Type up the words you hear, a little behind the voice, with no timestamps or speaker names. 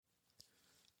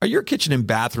Are your kitchen and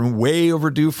bathroom way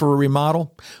overdue for a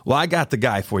remodel? Well, I got the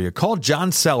guy for you. Call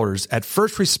John Sellers at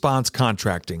First Response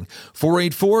Contracting,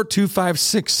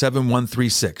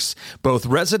 484-256-7136. Both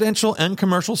residential and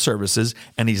commercial services,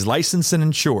 and he's licensed and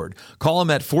insured. Call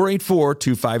him at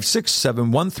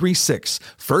 484-256-7136.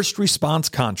 First Response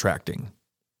Contracting.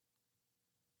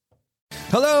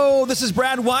 Hello, this is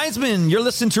Brad Wiseman. You're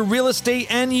listening to Real Estate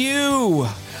and You.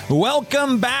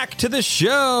 Welcome back to the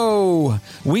show.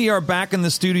 We are back in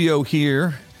the studio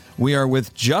here. We are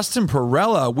with Justin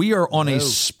Perella. We are on a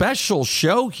special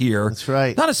show here. That's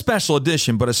right. Not a special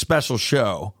edition, but a special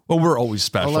show. Well, we're always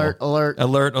special.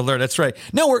 Alert. That's right.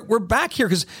 No, we're back here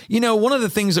because, one of the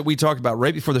things that we talked about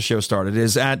right before the show started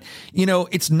is that,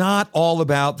 it's not all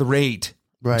about the rate.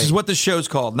 Right. Which is what the show's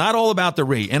called. Not all about the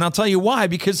rate. And I'll tell you why,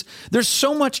 because there's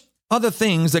so much other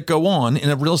things that go on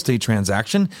in a real estate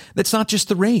transaction that's not just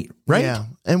the rate, right? Yeah.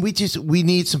 And we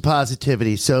need some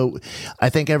positivity. So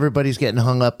I think everybody's getting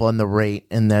hung up on the rate,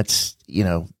 and that's,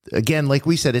 again, like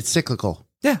we said, it's cyclical.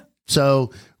 Yeah.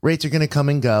 So rates are going to come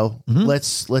and go. Mm-hmm.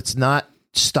 Let's not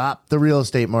stop the real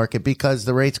estate market because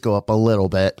the rates go up a little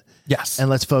bit. Yes. And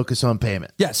let's focus on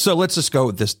payment. Yes. So let's just go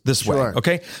this way. Sure.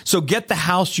 Okay. So get the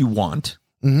house you want.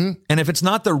 Mm-hmm. And if it's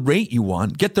not the rate you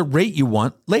want, get the rate you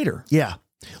want later. Yeah.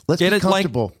 Let's get be it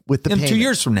comfortable with the in payment. 2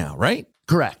 years from now, right?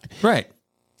 Correct. Right.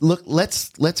 Look,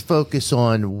 let's focus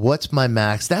on what's my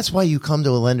max. That's why you come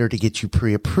to a lender to get you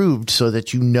pre-approved so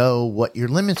that you know what your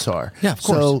limits are. Yeah, of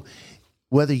course. So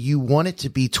whether you want it to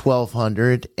be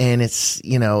 1,200 and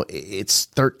it's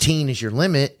 13 is your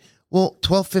limit, well,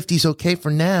 1,250 is okay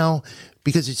for now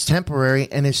because it's temporary.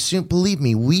 And as soon, believe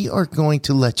me, we are going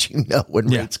to let you know when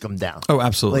rates come down. Oh,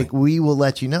 absolutely. Like we will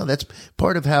let you know. That's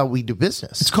part of how we do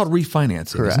business. It's called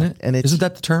refinancing, Correct. isn't it? And isn't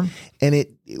that the term? And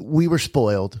we were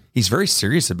spoiled. He's very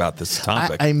serious about this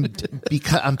topic. I'm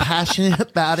passionate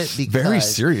about it because very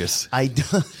serious. I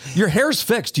Your hair's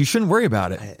fixed. You shouldn't worry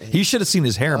about it. He should have seen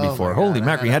his hair before. Holy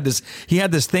mackerel! He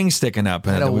had this thing sticking up,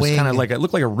 and it was kind of it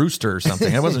looked like a rooster or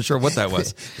something. I wasn't sure what that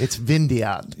was. It's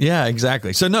Vindiat. Yeah,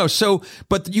 exactly.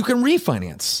 But you can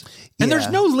refinance, and there's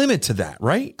no limit to that,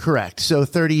 right? Correct. So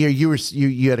 30-year,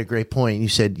 you had a great point. You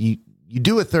said you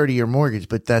do a 30-year mortgage,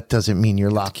 but that doesn't mean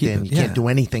you're locked in. You can't do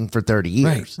anything for 30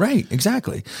 years. Right,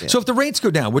 exactly. Yeah. So if the rates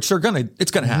go down, which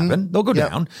it's going to happen, they'll go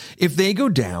down. If they go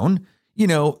down,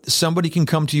 somebody can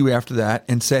come to you after that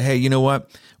and say, hey, you know what?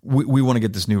 We want to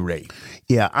get this new rate.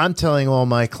 Yeah, I'm telling all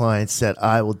my clients that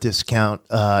I will discount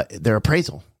their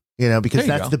appraisal, because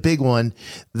that's the big one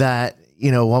that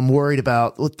I'm worried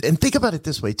about. And think about it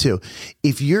this way too.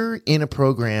 If you're in a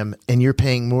program and you're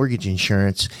paying mortgage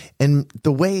insurance and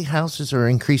the way houses are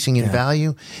increasing in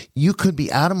value, you could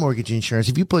be out of mortgage insurance.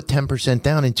 If you put 10%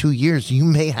 down in 2 years, you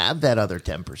may have that other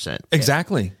 10%.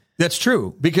 Exactly. Yeah. That's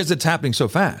true because it's happening so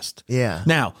fast. Yeah.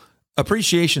 Now,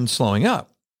 appreciation's slowing up.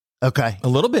 Okay. A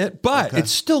little bit, but it's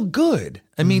still good.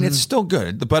 I mean, it's still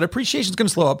good, but appreciation's going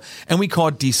to slow up, and we call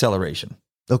it deceleration.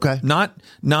 Okay. Not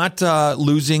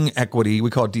losing equity. We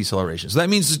call it deceleration. So that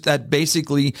means that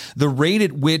basically the rate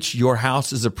at which your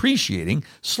house is appreciating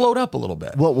slowed up a little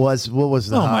bit. What was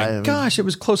the high? Oh my gosh, it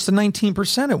was close to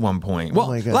 19% at one point. Well,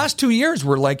 the last 2 years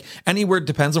were like anywhere, it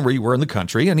depends on where you were in the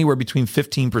country, anywhere between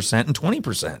 15% and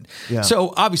 20%. Yeah.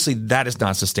 So obviously that is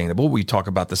not sustainable. We talk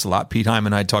about this a lot. Pete Heim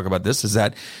and I talk about this, is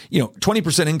that,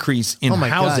 20% increase in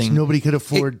housing. Gosh, nobody could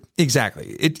afford.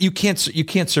 Exactly. You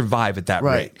can't survive at that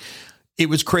rate. It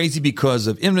was crazy because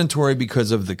of inventory,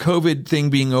 because of the COVID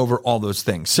thing being over, all those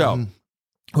things. So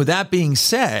with that being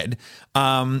said,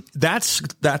 that's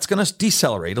going to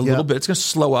decelerate a little bit. It's going to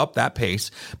slow up that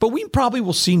pace, but we probably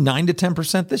will see 9 to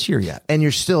 10% this year yet. And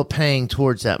you're still paying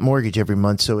towards that mortgage every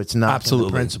month, so it's not the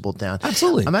principal down.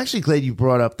 Absolutely. I'm actually glad you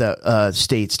brought up that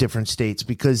different states,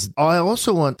 because I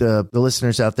also want the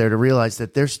listeners out there to realize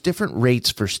that there's different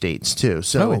rates for states too.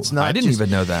 So it's not. I didn't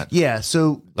even know that. Yeah.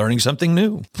 So learning something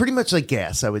new. Pretty much like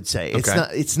gas, I would say.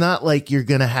 It's not like you're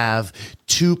going to have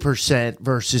 2%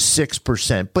 versus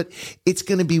 6%, but it's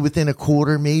going to be within a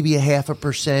quarter, maybe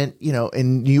 0.5%.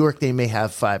 In New York, they may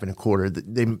have 5 1/4.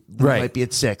 They might be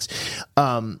at 6.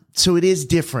 So it is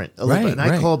different a little bit. And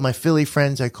I called my Philly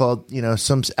friends. I called,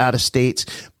 some out of states,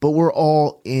 but we're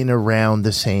all in around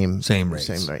the same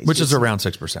rates, which is around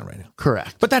 6% right now.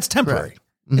 Correct. But that's temporary.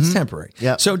 It's temporary.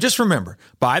 Yeah. So just remember,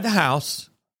 buy the house,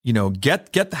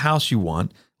 get the house you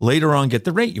want. Later on, get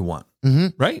the rate you want.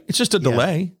 Right? It's just a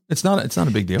delay. It's not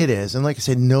a big deal. It is. And like I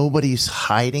said, nobody's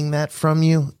hiding that from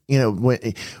you.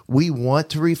 We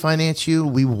want to refinance you.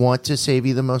 We want to save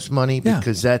you the most money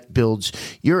because that builds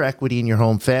your equity in your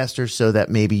home faster, so that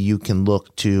maybe you can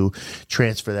look to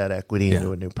transfer that equity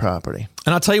into a new property.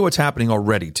 And I'll tell you what's happening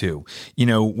already too.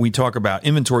 We talk about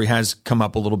inventory has come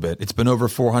up a little bit. It's been over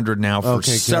 400 now for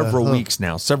several weeks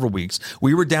now, several weeks.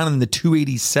 We were down in the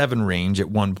 287 range at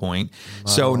one point.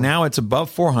 So now it's above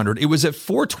 400. It was at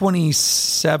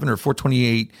 427 or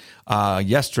 428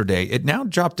 yesterday. It now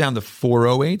dropped down to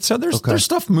 408. So there's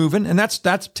stuff moving, and that's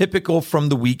typical from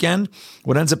the weekend.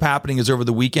 What ends up happening is over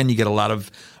the weekend you get a lot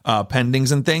of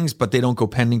pendings and things, but they don't go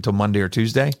pending till Monday or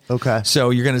Tuesday. Okay. So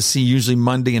you're going to see usually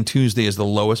Monday and Tuesday is the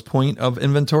lowest point of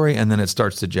inventory, and then it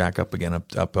starts to jack up again,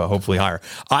 up hopefully higher.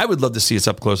 I would love to see us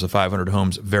up close to 500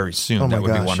 homes very soon. That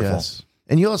would be wonderful. Yes.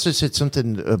 And you also said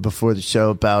something before the show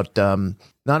about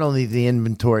not only the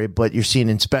inventory, but you're seeing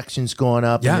inspections going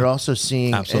up. Yeah. And you're also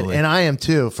seeing, and I am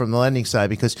too, from the lending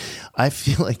side, because I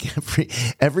feel like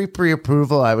every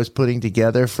pre-approval I was putting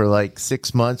together for like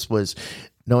 6 months was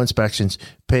no inspections,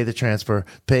 pay the transfer,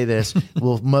 pay this,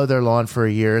 we'll mow their lawn for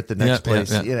a year at the next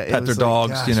place. Pet their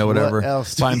dogs, gosh, whatever.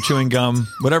 Buy them chewing gum,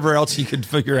 whatever else you could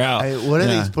figure out. What do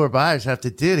these poor buyers have to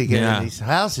do to get in these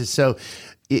houses? So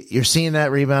you're seeing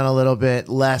that rebound a little bit,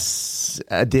 less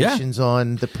additions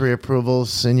on the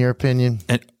pre-approvals, in your opinion?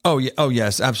 And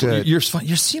yes, absolutely. You're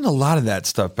seeing a lot of that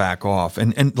stuff back off.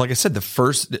 And like I said, the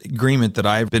first agreement that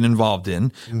I've been involved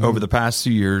in over the past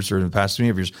 2 years or the past 3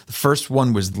 years, the first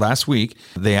one was last week.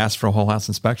 They asked for a whole house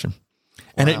inspection.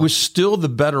 And it was still the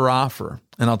better offer.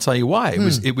 And I'll tell you why.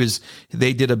 It was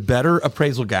they did a better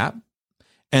appraisal gap,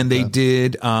 and they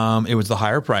did it was the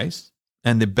higher price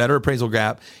and the better appraisal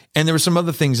gap. And there were some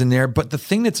other things in there. But the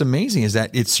thing that's amazing is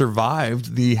that it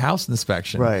survived the house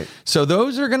inspection. Right. So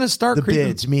those are going to start the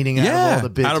bids, meaning out of all the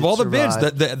bids. Out of all the bids,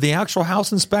 the actual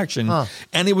house inspection.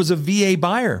 And it was a VA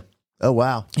buyer. Oh,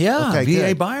 wow. Yeah,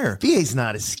 okay, VA buyer. VA's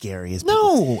not as scary as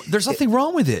No, there's nothing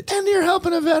wrong with it. And you're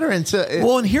helping a veteran.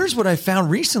 Well, and here's what I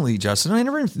found recently, Justin. I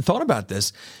never even thought about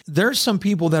this. There's some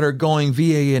people that are going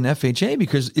VA and FHA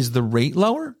because is the rate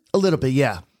lower? A little bit,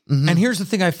 yeah. Mm-hmm. And here's the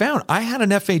thing I found. I had an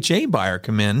FHA buyer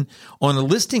come in on a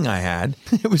listing I had.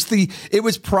 It was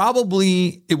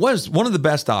one of the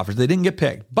best offers. They didn't get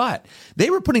picked, but they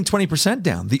were putting 20%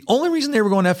 down. The only reason they were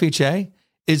going FHA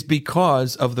is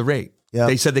because of the rate. Yep.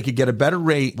 They said they could get a better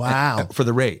rate for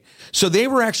the rate. So they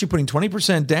were actually putting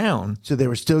 20% down. So they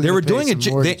were still doing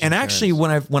it. And actually,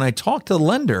 when I talked to the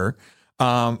lender,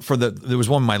 there was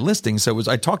one of my listings. So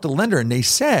I talked to the lender, and they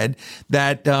said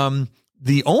that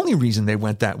the only reason they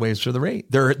went that way is for the rate.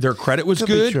 Their credit was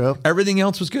good. Everything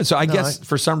else was good. So I guess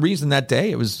for some reason that day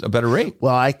it was a better rate.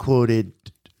 Well, I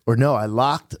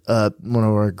locked one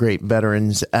of our great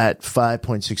veterans at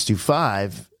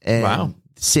 5.625, and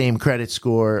same credit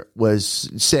score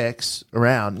was 6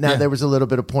 around. Now there was a little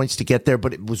bit of points to get there,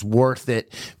 but it was worth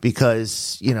it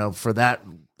because for that.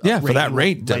 For that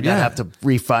rate, might not have to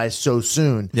refi so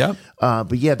soon. Yep. But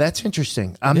that's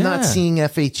interesting. I'm not seeing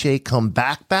FHA come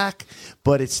back,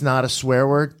 but it's not a swear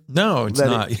word. No, it's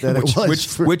not.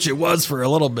 Which it was for a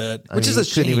little bit, which is a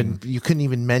shame. You couldn't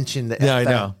even mention that. Yeah, I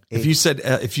know. If you said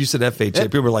FHA,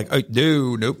 people were like, "Oh,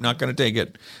 nope, not going to take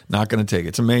it. Not going to take it."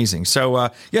 It's amazing.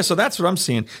 So so that's what I'm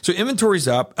seeing. So inventory's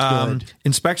up.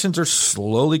 Inspections are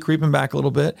slowly creeping back a little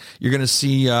bit. You're going to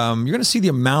see the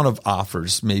amount of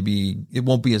offers. Maybe it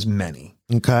won't be as many.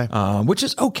 Okay. Which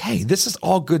is okay. This is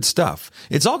all good stuff.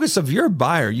 It's all good stuff. If you're a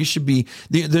buyer, you should be.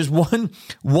 There's one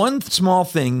small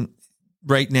thing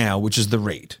right now, which is the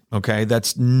rate. Okay,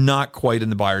 that's not quite in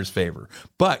the buyer's favor.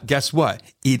 But guess what?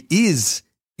 It is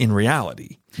in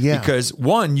reality. Yeah. Because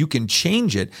one, you can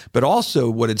change it, but also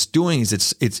what it's doing is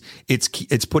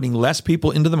it's putting less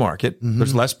people into the market. Mm-hmm.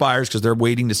 There's less buyers because they're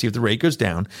waiting to see if the rate goes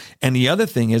down. And the other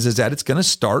thing is that it's going to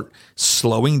start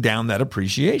slowing down that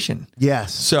appreciation.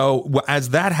 Yes. So as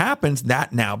that happens,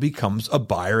 that now becomes a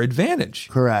buyer advantage.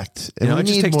 Correct. And we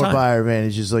need more buyer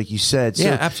advantages, like you said. So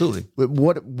yeah, absolutely.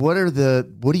 What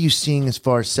are you seeing as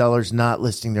far as sellers not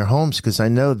listing their homes? Because I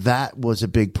know that was a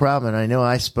big problem. And I know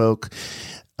I spoke.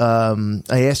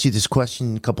 I asked you this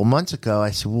question a couple months ago.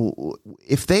 I said, well,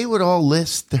 if they would all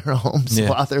list their homes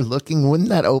while they're looking, wouldn't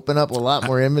that open up a lot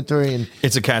more inventory? And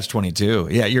it's a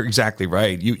catch-22. Yeah, you're exactly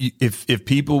right. If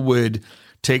people would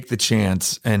take the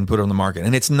chance and put it on the market,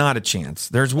 and it's not a chance.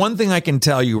 There's one thing I can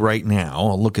tell you right now.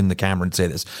 I'll look in the camera and say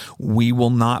this. We will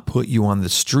not put you on the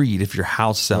street if your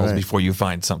house sells before you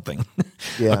find something.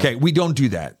 Okay, we don't do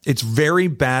that. It's very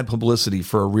bad publicity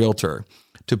for a realtor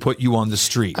to put you on the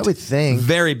street. I would think.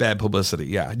 Very bad publicity,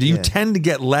 yeah. You tend to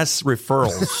get less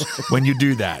referrals when you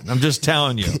do that. I'm just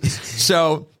telling you.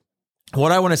 So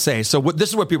what I want to say, this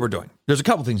is what people are doing. There's a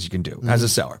couple things you can do as a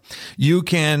seller. You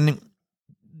can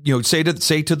say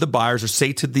to the buyers or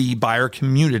say to the buyer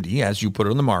community, as you put it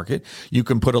on the market, you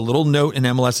can put a little note in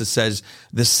MLS that says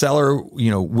the seller,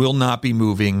 will not be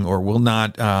moving or will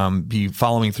not be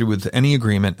following through with any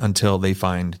agreement until they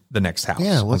find the next house.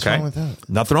 Yeah, what's wrong with that?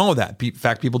 Nothing wrong with that. In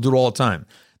fact, people do it all the time.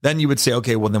 Then you would say,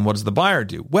 okay, well, then what does the buyer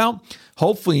do? Well,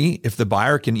 hopefully, if the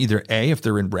buyer can either if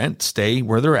they're in rent, stay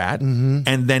where they're at, and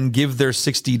then give their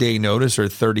 60-day notice or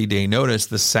 30-day notice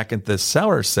the second the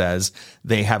seller says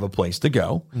they have a place to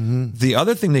go. The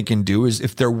other thing they can do is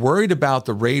if they're worried about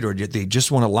the rate or they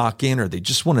just want to lock in or they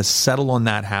just want to settle on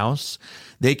that house,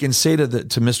 they can say to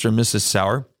Mr. and Mrs.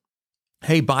 Seller,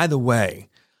 hey, by the way,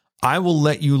 I will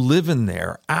let you live in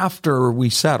there after we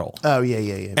settle. Oh,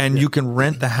 yeah. And you can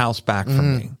rent the house back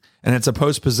from me. And it's a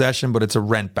post-possession, but it's a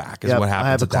rent back is what happens. I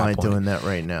have a at that client point. doing that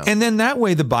right now. And then that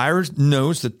way the buyer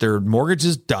knows that their mortgage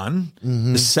is done.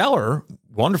 The seller,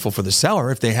 wonderful for the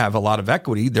seller, if they have a lot of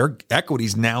equity, their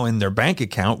equity's now in their bank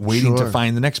account waiting to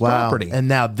find the next property. And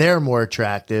now they're more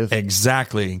attractive.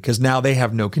 Exactly, because now they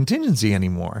have no contingency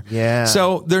anymore. Yeah.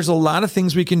 So there's a lot of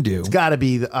things we can do. It's got to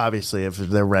be, obviously, if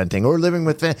they're renting or living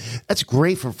with that's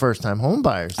great for first-time home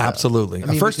buyers. Though. Absolutely.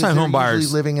 A first-time home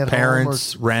buyers, living at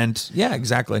parents, home or... rent. Yeah,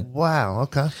 exactly. Wow,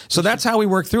 okay. So that's how we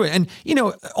work through it. And,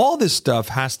 all this stuff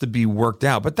has to be worked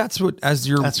out, but that's what, as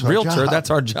your realtor, that's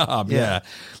our job. Yeah.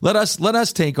 Let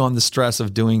us take on the stress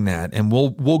of doing that, and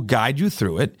we'll guide you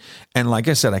through it. And like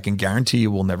I said, I can guarantee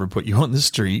you we'll never put you on the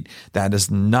street. That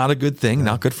is not a good thing,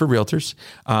 not good for realtors.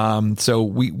 So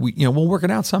we we'll work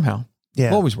it out somehow. Yeah.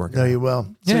 We'll always work it out. No, you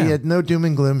will. So you had no doom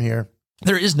and gloom here.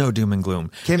 There is no doom and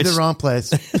gloom. Came to the wrong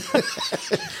place.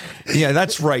 Yeah,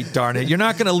 that's right, darn it. You're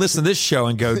not going to listen to this show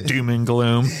and go doom and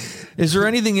gloom. Is there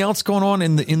anything else going on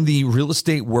in the real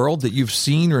estate world that you've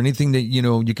seen or anything that,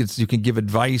 you can give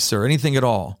advice or anything at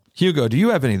all? Hugo, do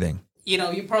you have anything?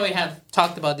 You probably have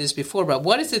talked about this before, but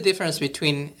what is the difference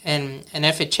between an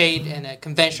FHA and a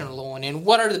conventional loan, and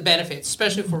what are the benefits,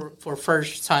 especially for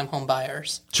first-time home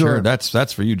buyers? Sure,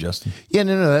 that's for you, Justin. Yeah,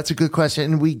 no, that's a good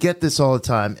question, and we get this all the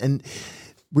time. And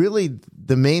really,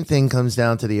 the main thing comes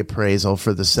down to the appraisal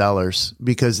for the sellers,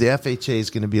 because the FHA is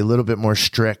going to be a little bit more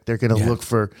strict. They're going to look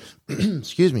for,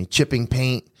 chipping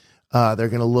paint. They're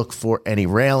going to look for any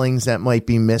railings that might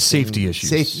be missing. Safety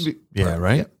issues.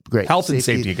 Right? Yeah, great. Health and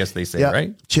safety, I guess they say,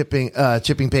 right? Chipping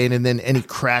paint, and then any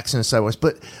cracks in the sidewalls.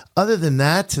 But other than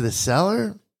that, to the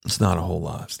seller, it's not a whole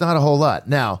lot. It's not a whole lot.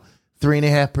 Now,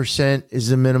 3.5% is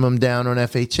the minimum down on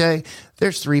FHA.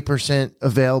 There's 3%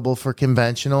 available for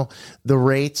conventional. The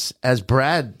rates, as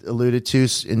Brad alluded to,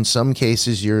 in some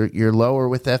cases you're lower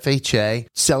with FHA.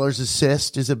 Seller's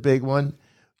Assist is a big one.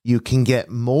 You can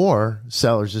get more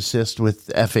Seller's Assist with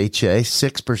FHA,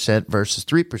 6% versus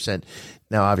 3%.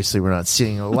 Now, obviously, we're not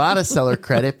seeing a lot of seller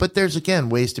credit, but there's, again,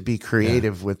 ways to be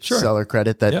creative with seller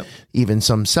credit that even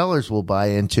some sellers will buy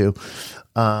into.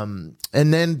 And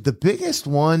then the biggest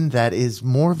one that is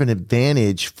more of an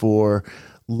advantage for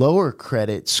lower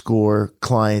credit score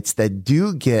clients that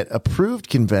do get approved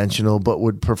conventional but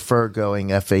would prefer going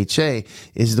FHA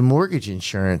is the mortgage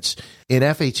insurance. In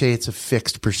FHA, it's a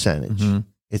fixed percentage.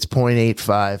 It's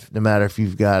 0.85, no matter if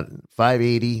you've got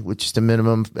 580, which is the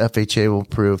minimum FHA will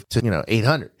approve, to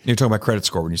 800. You're talking about credit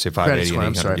score when you say 580 and 800.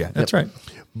 I'm sorry. Yeah, that's right.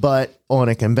 But on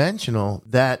a conventional,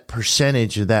 that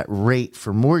percentage of that rate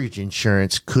for mortgage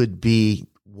insurance could be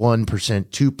 1%,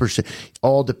 2%.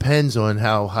 All depends on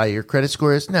how high your credit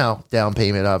score is. Now, down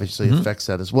payment obviously affects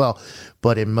that as well.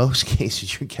 But in most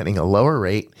cases, you're getting a lower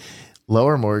rate,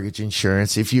 lower mortgage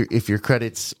insurance if your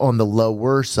credit's on the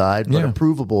lower side, but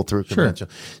approvable through conventional.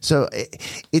 So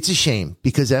it's a shame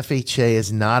because FHA is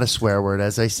not a swear word,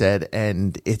 as I said,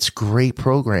 and it's a great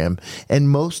program. And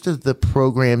most of the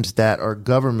programs that are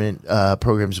government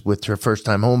programs with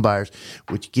first-time home buyers,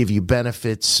 which give you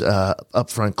benefits,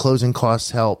 upfront closing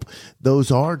costs help,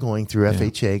 those are going through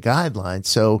FHA guidelines.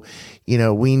 So,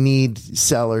 we need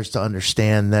sellers to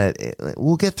understand that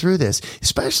we'll get through this,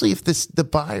 especially if the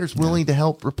buyer's willing to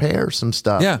help repair some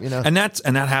stuff. Yeah, and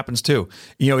that happens too.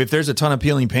 If there's a ton of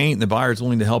peeling paint and the buyer's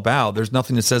willing to help out, there's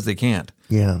nothing that says they can't.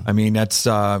 Yeah, I mean that's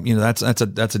that's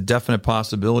a definite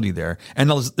possibility there,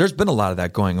 and there's been a lot of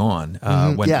that going on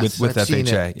with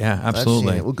FHA. Yeah,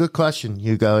 absolutely. Well, good question,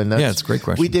 Hugo. And it's a great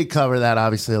question. We did cover that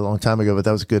obviously a long time ago, but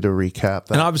that was good to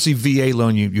recap. And obviously, VA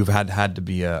loan you've had to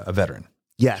be a veteran.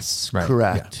 Yes, right.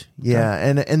 Correct. Yeah.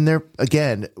 And they're,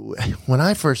 again, when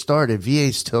I first started,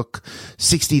 VAs took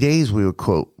 60 days, we would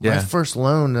quote. My first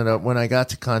loan when I got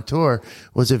to Contour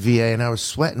was a VA, and I was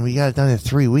sweating. We got it done in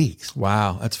 3 weeks.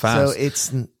 Wow, that's fast.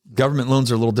 So government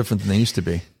loans are a little different than they used to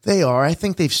be. They are. I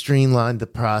think they've streamlined the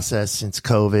process since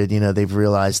COVID. They've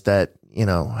realized that,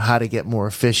 how to get more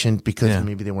efficient because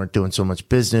maybe they weren't doing so much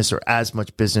business or as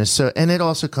much business. So, and it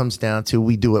also comes down to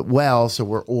we do it well, so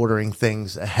we're ordering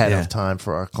things ahead of time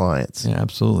for our clients. Yeah,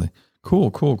 absolutely.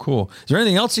 Cool. Is there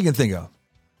anything else you can think of?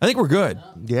 I think we're good.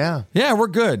 Yeah, we're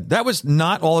good. That was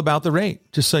not all about the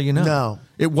rate, just so you know. No,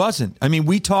 it wasn't. I mean,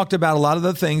 we talked about a lot of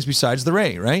the things besides the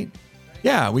rate, right?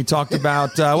 Yeah, we talked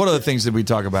about what other things did we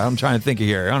talk about? I'm trying to think of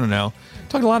here. I don't know.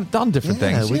 Talked a lot on different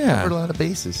things. We covered a lot of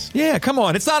bases. Yeah, come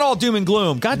on. It's not all doom and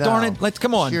gloom. God darn it. Let's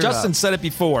come on. Justin said it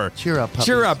before. Cheer up, puppies.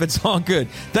 Cheer up. It's all good.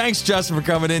 Thanks, Justin, for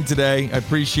coming in today. I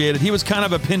appreciate it. He was kind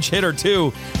of a pinch hitter,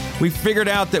 too. We figured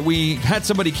out that we had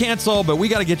somebody cancel, but we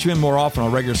got to get you in more often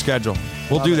on a regular schedule.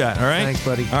 We'll do that, all right? Thanks,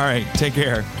 buddy. All right, take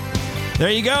care. There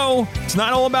you go. It's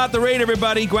not all about the rate,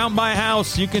 everybody. Go out and buy a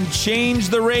house. You can change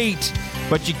the rate,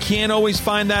 but you can't always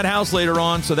find that house later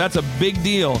on, so that's a big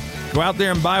deal. Go out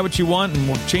there and buy what you want, and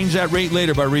we'll change that rate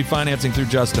later by refinancing through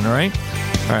Justin, all right?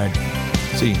 All right.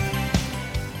 See you.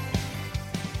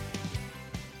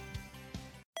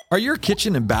 Are your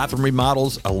kitchen and bathroom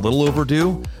remodels a little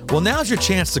overdue? Well, now's your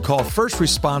chance to call First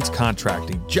Response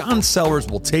Contracting. John Sellers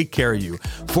will take care of you.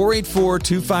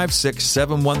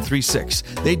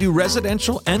 484-256-7136. They do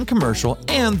residential and commercial,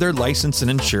 and they're licensed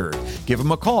and insured. Give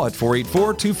them a call at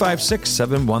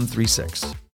 484-256-7136.